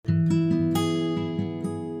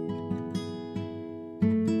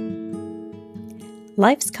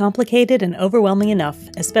Life's complicated and overwhelming enough,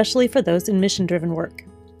 especially for those in mission-driven work.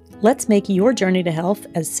 Let's make your journey to health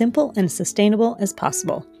as simple and sustainable as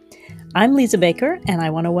possible. I'm Lisa Baker, and I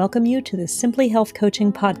want to welcome you to the Simply Health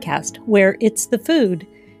Coaching podcast, where it's the food,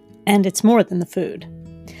 and it's more than the food.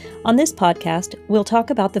 On this podcast, we'll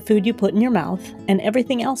talk about the food you put in your mouth and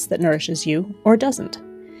everything else that nourishes you or doesn't.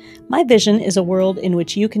 My vision is a world in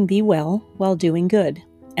which you can be well while doing good,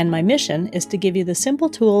 and my mission is to give you the simple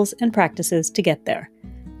tools and practices to get there.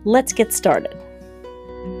 Let's get started.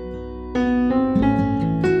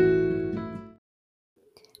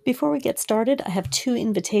 Before we get started, I have two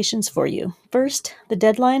invitations for you. First, the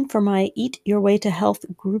deadline for my Eat Your Way to Health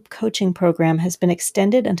group coaching program has been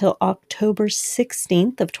extended until October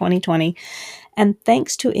 16th of 2020. And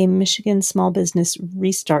thanks to a Michigan Small Business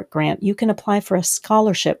Restart grant, you can apply for a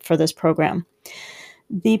scholarship for this program.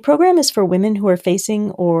 The program is for women who are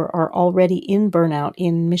facing or are already in burnout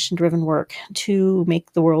in mission-driven work to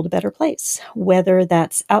make the world a better place, whether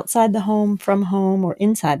that's outside the home, from home, or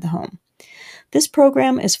inside the home. This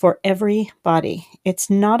program is for everybody. It's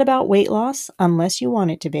not about weight loss, unless you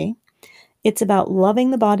want it to be. It's about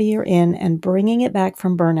loving the body you're in and bringing it back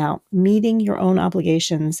from burnout, meeting your own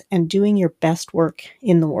obligations, and doing your best work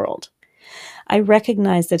in the world. I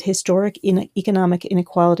recognize that historic economic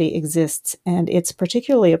inequality exists, and it's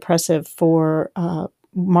particularly oppressive for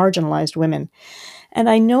marginalized women. And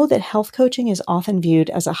I know that health coaching is often viewed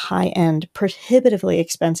as a high-end, prohibitively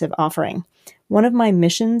expensive offering. One of my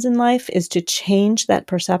missions in life is to change that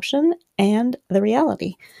perception and the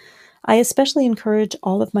reality. I especially encourage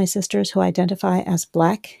all of my sisters who identify as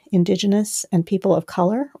Black, Indigenous, and people of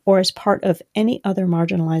color, or as part of any other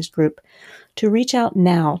marginalized group, to reach out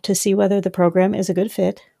now to see whether the program is a good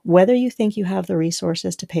fit, whether you think you have the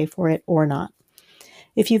resources to pay for it or not.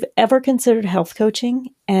 If you've ever considered health coaching,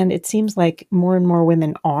 and it seems like more and more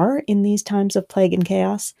women are in these times of plague and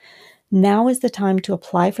chaos, now is the time to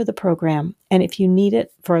apply for the program, and if you need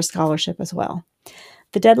it, for a scholarship as well.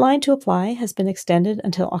 The deadline to apply has been extended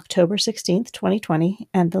until October 16th, 2020,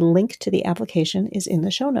 and the link to the application is in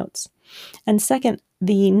the show notes. And second,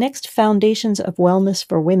 the next Foundations of Wellness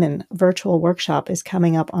for Women virtual workshop is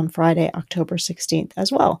coming up on Friday, October 16th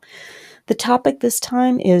as well. The topic this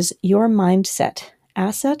time is your mindset,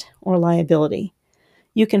 asset or liability.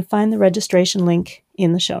 You can find the registration link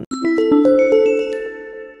in the show notes.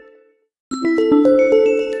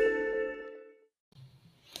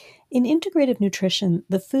 In integrative nutrition,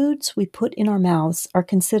 the foods we put in our mouths are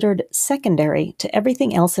considered secondary to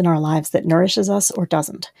everything else in our lives that nourishes us or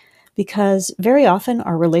doesn't, because very often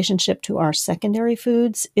our relationship to our secondary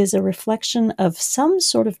foods is a reflection of some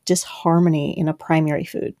sort of disharmony in a primary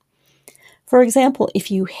food. For example, if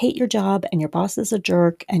you hate your job and your boss is a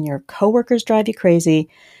jerk and your coworkers drive you crazy,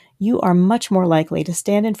 you are much more likely to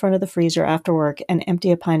stand in front of the freezer after work and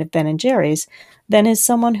empty a pint of Ben & Jerry's than is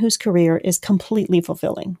someone whose career is completely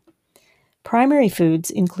fulfilling. Primary foods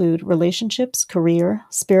include relationships, career,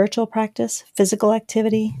 spiritual practice, physical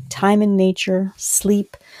activity, time in nature,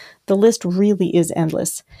 sleep. The list really is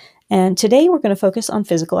endless. And today we're going to focus on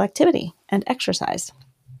physical activity and exercise.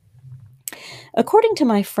 According to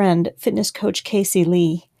my friend, fitness coach Casey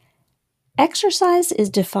Lee, exercise is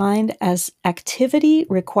defined as activity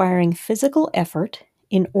requiring physical effort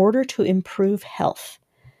in order to improve health.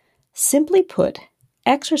 Simply put,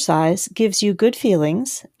 exercise gives you good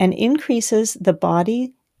feelings and increases the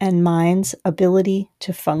body and mind's ability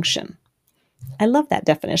to function. I love that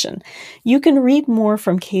definition. You can read more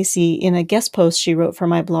from Casey in a guest post she wrote for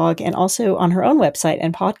my blog and also on her own website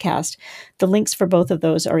and podcast. The links for both of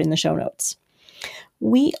those are in the show notes.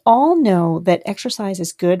 We all know that exercise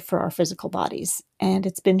is good for our physical bodies, and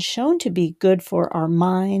it's been shown to be good for our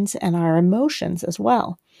minds and our emotions as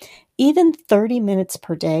well. Even 30 minutes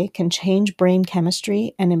per day can change brain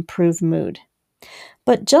chemistry and improve mood.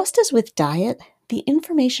 But just as with diet, the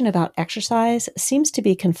information about exercise seems to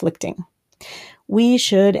be conflicting. We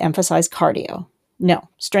should emphasize cardio. No,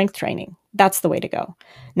 strength training. That's the way to go.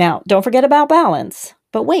 Now, don't forget about balance.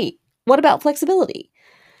 But wait, what about flexibility?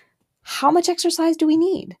 How much exercise do we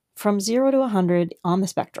need? From 0 to 100 on the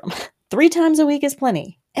spectrum. 3 times a week is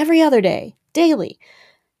plenty. Every other day, daily.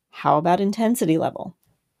 How about intensity level?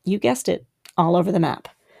 You guessed it, all over the map.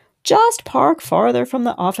 Just park farther from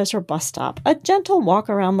the office or bus stop. A gentle walk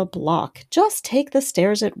around the block. Just take the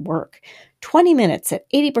stairs at work. 20 minutes at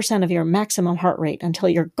 80% of your maximum heart rate until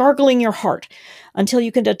you're gargling your heart, until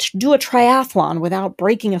you can do a triathlon without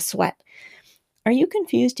breaking a sweat. Are you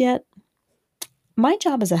confused yet? My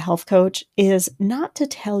job as a health coach is not to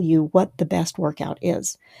tell you what the best workout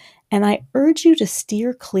is, and I urge you to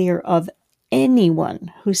steer clear of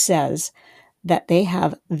anyone who says that they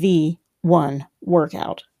have the one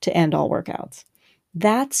workout to end all workouts.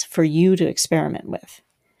 That's for you to experiment with.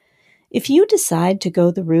 If you decide to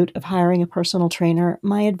go the route of hiring a personal trainer,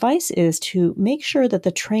 my advice is to make sure that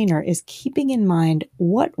the trainer is keeping in mind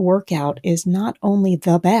what workout is not only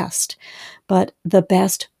the best, but the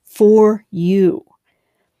best for you.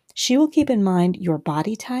 She will keep in mind your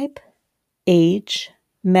body type, age,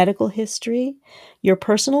 medical history, your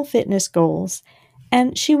personal fitness goals,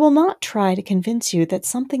 and she will not try to convince you that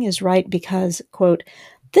something is right because, quote,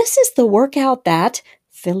 this is the workout that,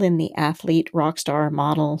 fill in the athlete, rock star,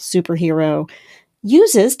 model, superhero,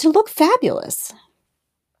 uses to look fabulous.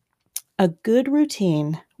 A good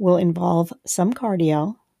routine will involve some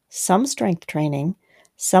cardio, some strength training,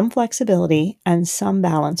 some flexibility, and some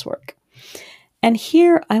balance work. And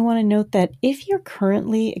here I want to note that if you're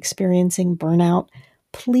currently experiencing burnout,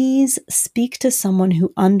 please speak to someone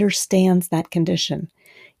who understands that condition.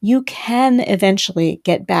 You can eventually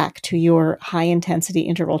get back to your high intensity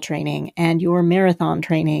interval training and your marathon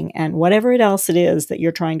training and whatever else it is that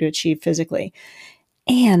you're trying to achieve physically.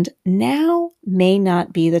 And now may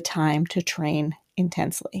not be the time to train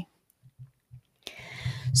intensely.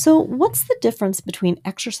 So, what's the difference between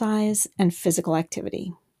exercise and physical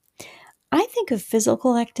activity? I think of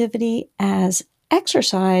physical activity as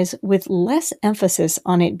exercise with less emphasis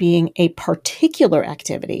on it being a particular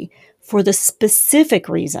activity for the specific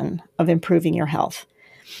reason of improving your health.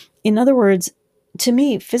 In other words, to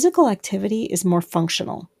me, physical activity is more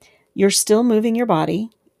functional. You're still moving your body,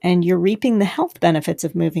 and you're reaping the health benefits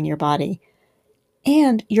of moving your body,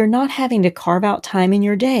 and you're not having to carve out time in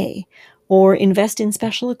your day or invest in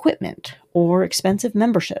special equipment or expensive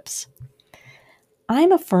memberships.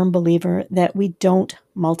 I'm a firm believer that we don't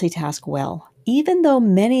multitask well, even though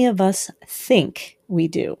many of us think we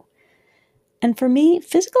do. And for me,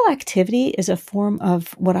 physical activity is a form of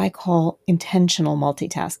what I call intentional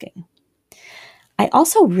multitasking. I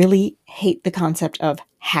also really hate the concept of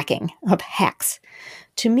hacks.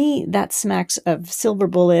 To me, that smacks of silver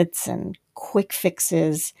bullets and quick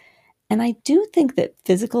fixes. And I do think that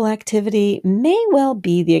physical activity may well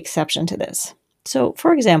be the exception to this. So,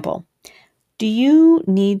 for example, do you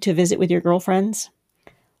need to visit with your girlfriends?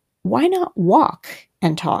 Why not walk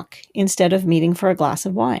and talk instead of meeting for a glass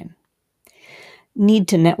of wine? Need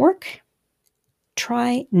to network?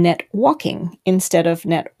 Try net walking instead of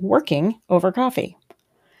networking over coffee.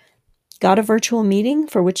 Got a virtual meeting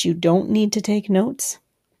for which you don't need to take notes?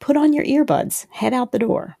 Put on your earbuds, head out the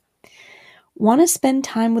door. Want to spend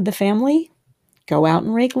time with the family? Go out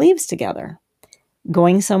and rake leaves together.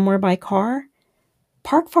 Going somewhere by car?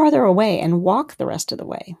 Park farther away and walk the rest of the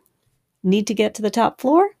way. Need to get to the top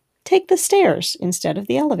floor? Take the stairs instead of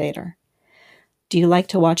the elevator. Do you like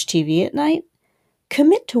to watch TV at night?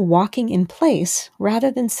 Commit to walking in place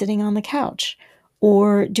rather than sitting on the couch,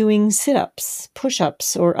 or doing sit-ups,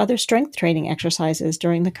 push-ups, or other strength training exercises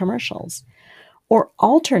during the commercials. Or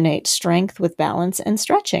alternate strength with balance and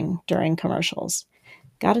stretching during commercials.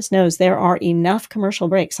 Goddess knows there are enough commercial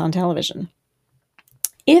breaks on television.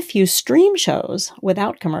 If you stream shows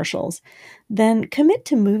without commercials, then commit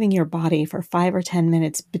to moving your body for 5 or 10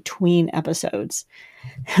 minutes between episodes.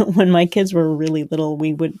 When my kids were really little,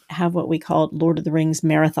 we would have what we called Lord of the Rings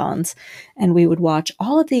marathons, and we would watch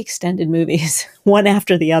all of the extended movies, one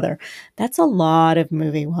after the other. That's a lot of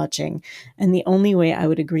movie watching, and the only way I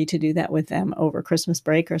would agree to do that with them over Christmas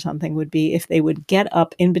break or something would be if they would get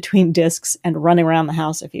up in between discs and run around the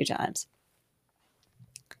house a few times.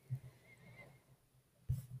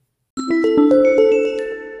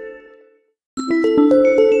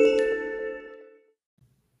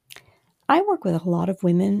 I work with a lot of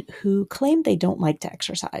women who claim they don't like to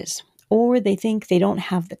exercise, or they think they don't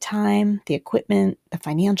have the time, the equipment, the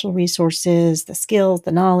financial resources, the skills,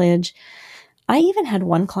 the knowledge. I even had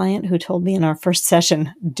one client who told me in our first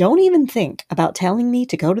session, don't even think about telling me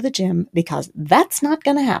to go to the gym because that's not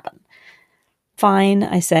going to happen. Fine,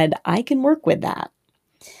 I said, I can work with that.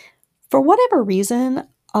 For whatever reason,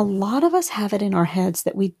 a lot of us have it in our heads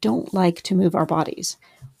that we don't like to move our bodies,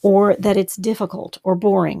 or that it's difficult or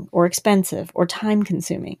boring or expensive or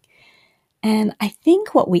time-consuming. And I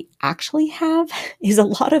think what we actually have is a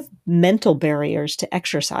lot of mental barriers to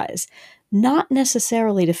exercise, not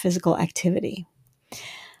necessarily to physical activity.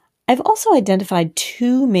 I've also identified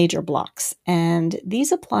two major blocks, and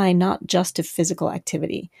these apply not just to physical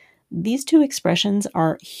activity. These two expressions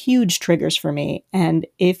are huge triggers for me, and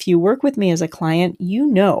if you work with me as a client, you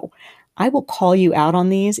know I will call you out on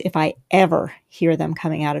these if I ever hear them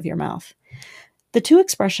coming out of your mouth. The two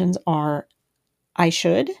expressions are I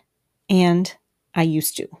should and I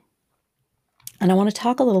used to. And I want to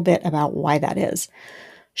talk a little bit about why that is.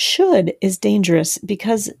 Should is dangerous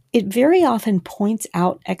because it very often points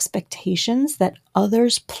out expectations that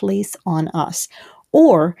others place on us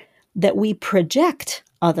or that we project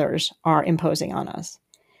others are imposing on us.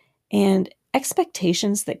 And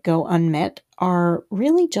expectations that go unmet are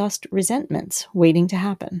really just resentments waiting to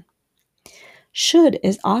happen. Should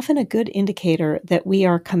is often a good indicator that we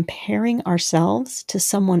are comparing ourselves to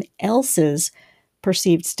someone else's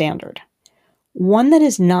perceived standard, one that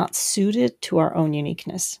is not suited to our own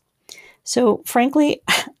uniqueness. So, frankly,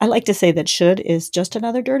 I like to say that should is just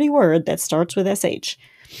another dirty word that starts with SH.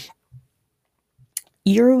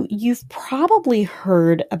 You've probably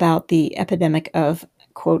heard about the epidemic of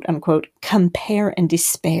quote unquote compare and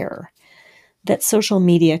despair that social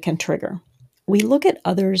media can trigger. We look at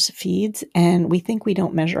others' feeds and we think we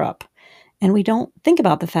don't measure up. And we don't think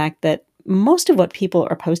about the fact that most of what people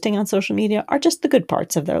are posting on social media are just the good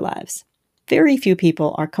parts of their lives. Very few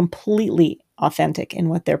people are completely authentic in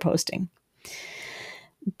what they're posting.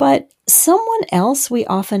 But someone else we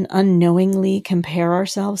often unknowingly compare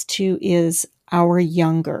ourselves to is our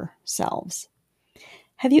younger selves.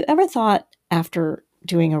 Have you ever thought after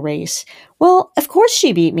doing a race, well, of course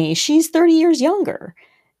she beat me. She's 30 years younger.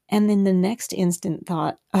 And then the next instant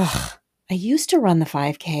thought, ugh, I used to run the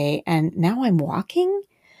 5K and now I'm walking?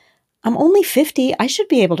 I'm only 50. I should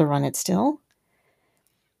be able to run it still.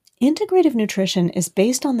 Integrative nutrition is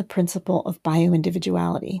based on the principle of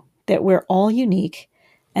bioindividuality, that we're all unique,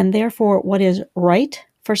 and therefore what is right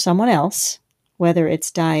for someone else, whether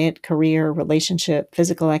it's diet, career, relationship,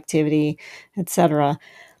 physical activity, etc.,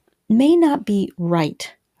 may not be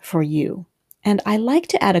right for you. And I like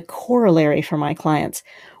to add a corollary for my clients.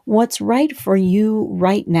 What's right for you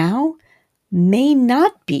right now may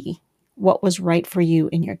not be what was right for you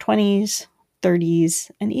in your 20s,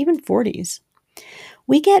 30s, and even 40s.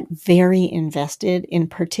 We get very invested in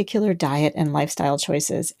particular diet and lifestyle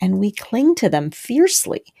choices, and we cling to them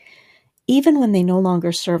fiercely, even when they no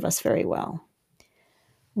longer serve us very well.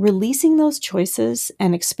 Releasing those choices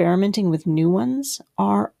and experimenting with new ones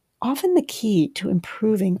are often the key to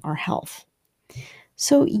improving our health.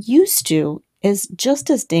 So used to is just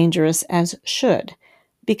as dangerous as should,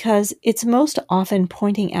 because it's most often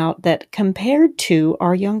pointing out that compared to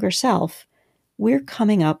our younger self, we're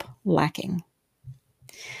coming up lacking.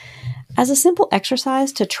 As a simple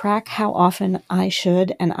exercise to track how often I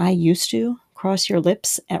should and I used to cross your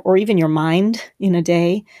lips or even your mind in a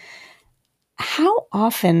day, how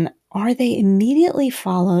often are they immediately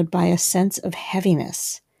followed by a sense of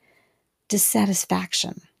heaviness,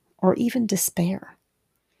 dissatisfaction, or even despair?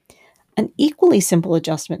 An equally simple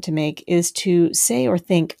adjustment to make is to say or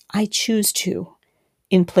think, I choose to,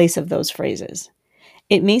 in place of those phrases.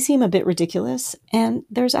 It may seem a bit ridiculous, and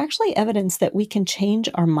there's actually evidence that we can change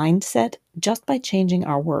our mindset just by changing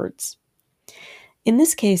our words. In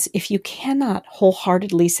this case, if you cannot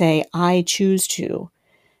wholeheartedly say, I choose to,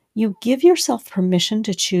 you give yourself permission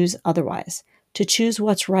to choose otherwise, to choose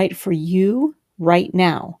what's right for you right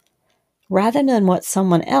now, rather than what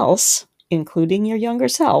someone else, including your younger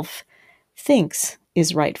self, thinks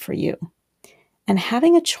is right for you. And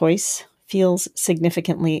having a choice feels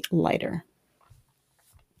significantly lighter.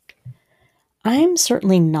 I'm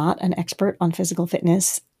certainly not an expert on physical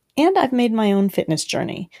fitness, and I've made my own fitness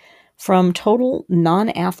journey. From total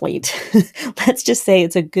non-athlete, let's just say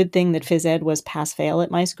it's a good thing that phys ed was pass-fail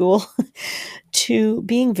at my school, to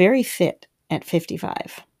being very fit at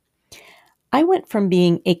 55. I went from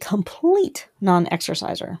being a complete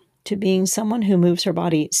non-exerciser to being someone who moves her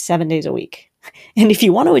body 7 days a week. And if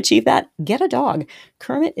you want to achieve that, get a dog.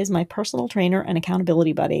 Kermit is my personal trainer and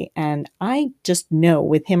accountability buddy, and I just know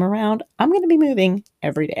with him around, I'm going to be moving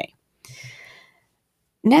every day.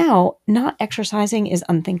 Now, not exercising is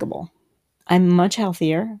unthinkable. I'm much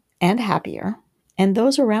healthier and happier, and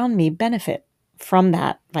those around me benefit from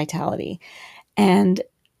that vitality. And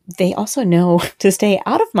they also know to stay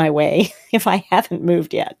out of my way if I haven't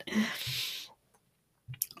moved yet.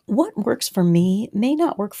 What works for me may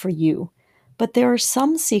not work for you, but there are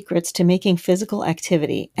some secrets to making physical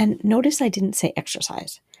activity, and notice I didn't say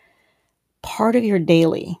exercise, part of your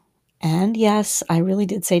daily, and yes, I really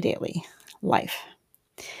did say daily, life.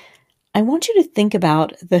 I want you to think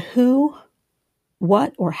about the who,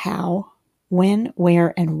 what or how, when,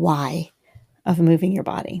 where, and why of moving your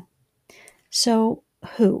body. So,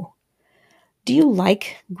 who? Do you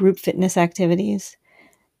like group fitness activities?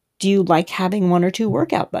 Do you like having one or two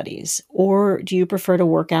workout buddies? Or do you prefer to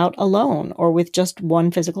work out alone or with just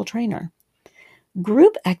one physical trainer?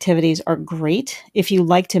 Group activities are great if you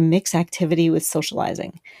like to mix activity with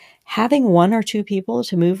socializing. Having one or two people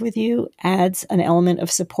to move with you adds an element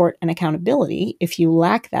of support and accountability if you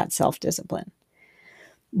lack that self-discipline.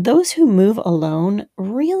 Those who move alone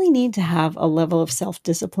really need to have a level of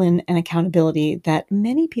self-discipline and accountability that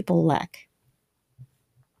many people lack.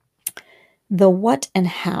 The what and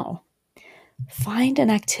how. Find an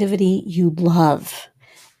activity you love.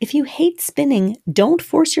 If you hate spinning, don't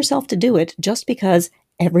force yourself to do it just because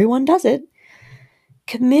everyone does it.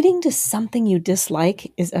 Committing to something you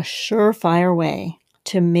dislike is a surefire way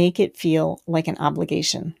to make it feel like an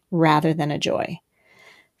obligation rather than a joy.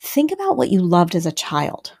 Think about what you loved as a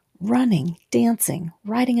child: running, dancing,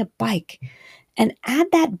 riding a bike, and add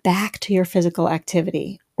that back to your physical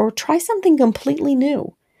activity, or try something completely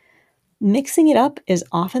new. Mixing it up is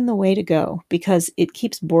often the way to go because it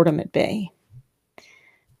keeps boredom at bay.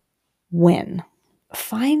 When?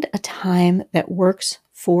 Find a time that works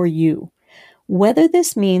for you. Whether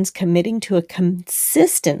this means committing to a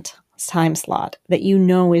consistent time slot that you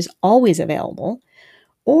know is always available,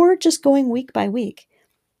 or just going week by week,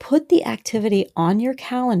 put the activity on your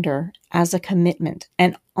calendar as a commitment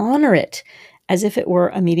and honor it as if it were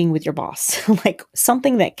a meeting with your boss, like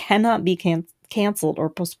something that cannot be canceled or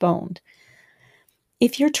postponed.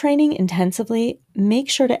 If you're training intensively, make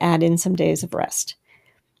sure to add in some days of rest.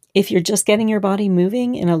 If you're just getting your body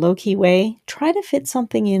moving in a low-key way, try to fit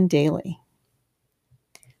something in daily.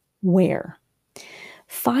 Where?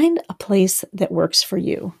 Find a place that works for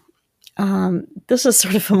you. This is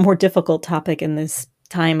sort of a more difficult topic in this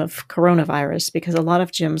time of coronavirus because a lot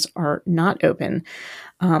of gyms are not open.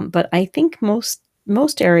 But I think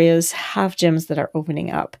most areas have gyms that are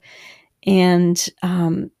opening up. And,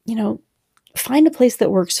 find a place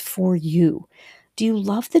that works for you. Do you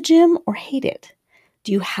love the gym or hate it?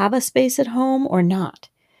 Do you have a space at home or not?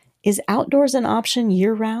 Is outdoors an option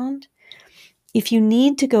year-round? If you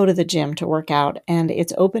need to go to the gym to work out and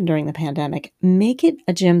it's open during the pandemic, make it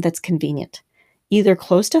a gym that's convenient. Either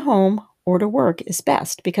close to home or to work is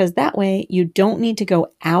best because that way you don't need to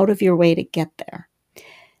go out of your way to get there.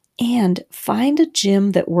 And find a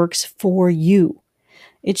gym that works for you.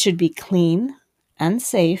 It should be clean and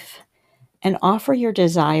safe and offer your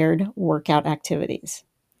desired workout activities.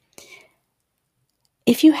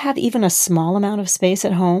 If you have even a small amount of space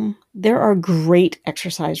at home, there are great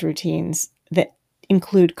exercise routines that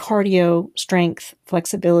include cardio, strength,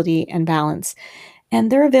 flexibility, and balance.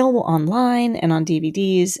 And they're available online and on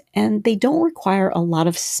DVDs, and they don't require a lot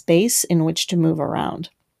of space in which to move around.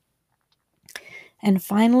 And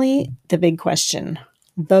finally, the big question,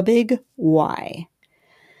 the big why.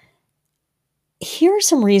 Here are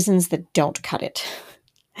some reasons that don't cut it.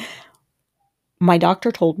 My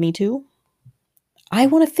doctor told me to. I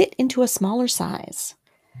want to fit into a smaller size.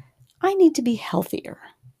 I need to be healthier.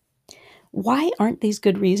 Why aren't these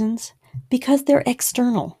good reasons? Because they're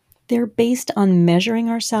external. They're based on measuring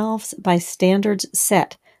ourselves by standards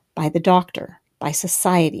set by the doctor, by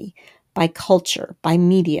society, by culture, by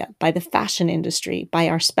media, by the fashion industry, by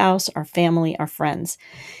our spouse, our family, our friends.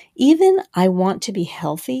 Even I want to be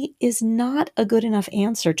healthy is not a good enough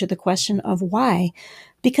answer to the question of why,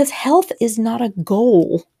 because health is not a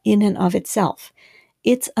goal in and of itself.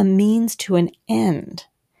 It's a means to an end.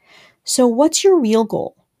 So what's your real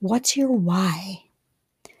goal? What's your why?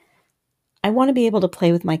 I want to be able to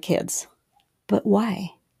play with my kids. But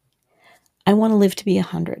why? I want to live to be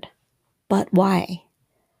 100. But why?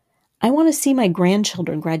 I want to see my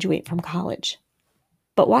grandchildren graduate from college.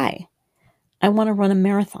 But why? I want to run a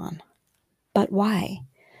marathon. But why?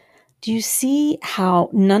 Do you see how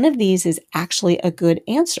none of these is actually a good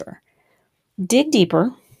answer? Dig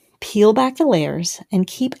deeper, peel back the layers, and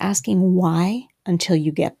keep asking why until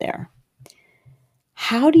you get there.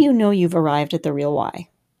 How do you know you've arrived at the real why?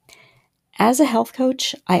 As a health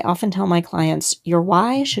coach, I often tell my clients, your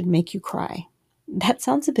why should make you cry. That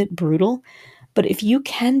sounds a bit brutal, but if you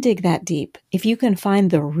can dig that deep, if you can find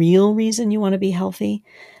the real reason you want to be healthy,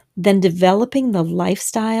 then developing the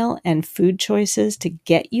lifestyle and food choices to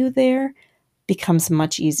get you there becomes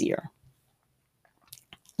much easier.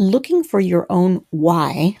 Looking for your own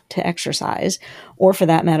why to exercise, or for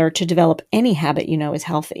that matter, to develop any habit you know is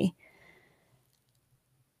healthy.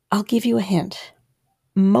 I'll give you a hint.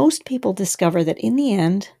 Most people discover that in the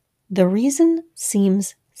end, the reason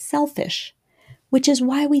seems selfish, which is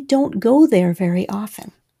why we don't go there very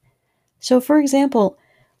often. So, for example,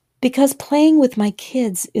 because playing with my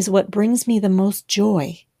kids is what brings me the most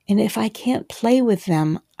joy, and if I can't play with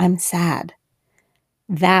them, I'm sad.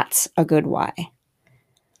 That's a good why.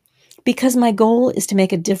 Because my goal is to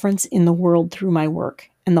make a difference in the world through my work,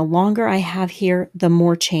 and the longer I have here, the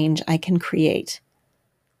more change I can create.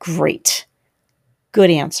 Great. Good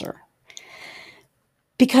answer.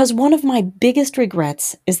 Because one of my biggest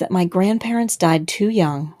regrets is that my grandparents died too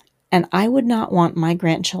young, and I would not want my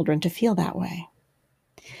grandchildren to feel that way.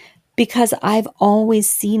 because I've always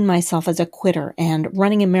seen myself as a quitter, and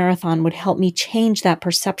running a marathon would help me change that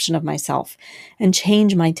perception of myself and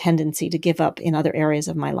change my tendency to give up in other areas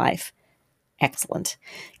of my life. Excellent.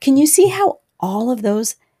 Can you see how all of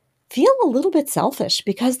those feel a little bit selfish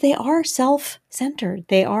because they are self-centered?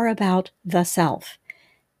 They are about the self.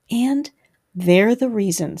 And they're the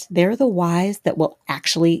reasons, they're the whys that will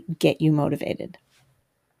actually get you motivated.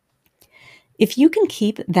 If you can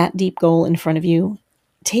keep that deep goal in front of you,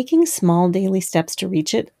 taking small daily steps to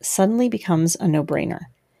reach it suddenly becomes a no-brainer.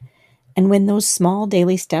 And when those small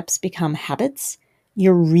daily steps become habits,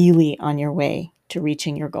 you're really on your way to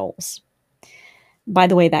reaching your goals. By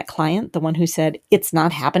the way, that client, the one who said, "It's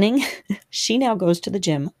not happening," she now goes to the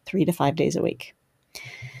gym 3 to 5 days a week.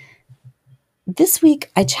 This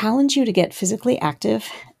week, I challenge you to get physically active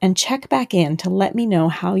and check back in to let me know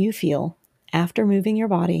how you feel after moving your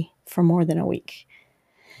body for more than a week.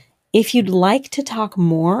 If you'd like to talk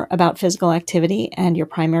more about physical activity and your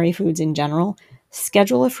primary foods in general,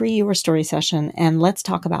 schedule a free Your Story session and let's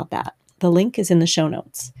talk about that. The link is in the show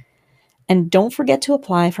notes. And don't forget to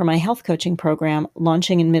apply for my health coaching program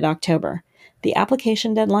launching in mid-October. The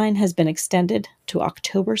application deadline has been extended to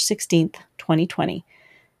October 16th, 2020.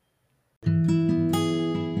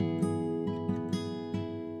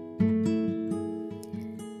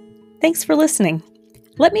 Thanks for listening.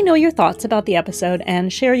 Let me know your thoughts about the episode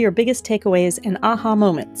and share your biggest takeaways and aha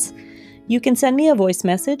moments. You can send me a voice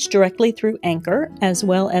message directly through Anchor, as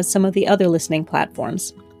well as some of the other listening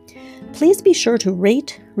platforms. Please be sure to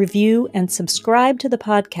rate, review, and subscribe to the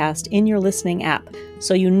podcast in your listening app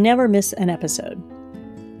so you never miss an episode.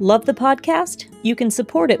 Love the podcast? You can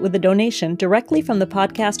support it with a donation directly from the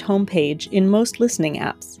podcast homepage in most listening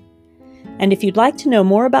apps. And if you'd like to know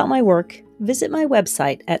more about my work, visit my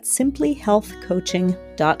website at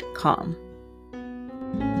simplyhealthcoaching.com.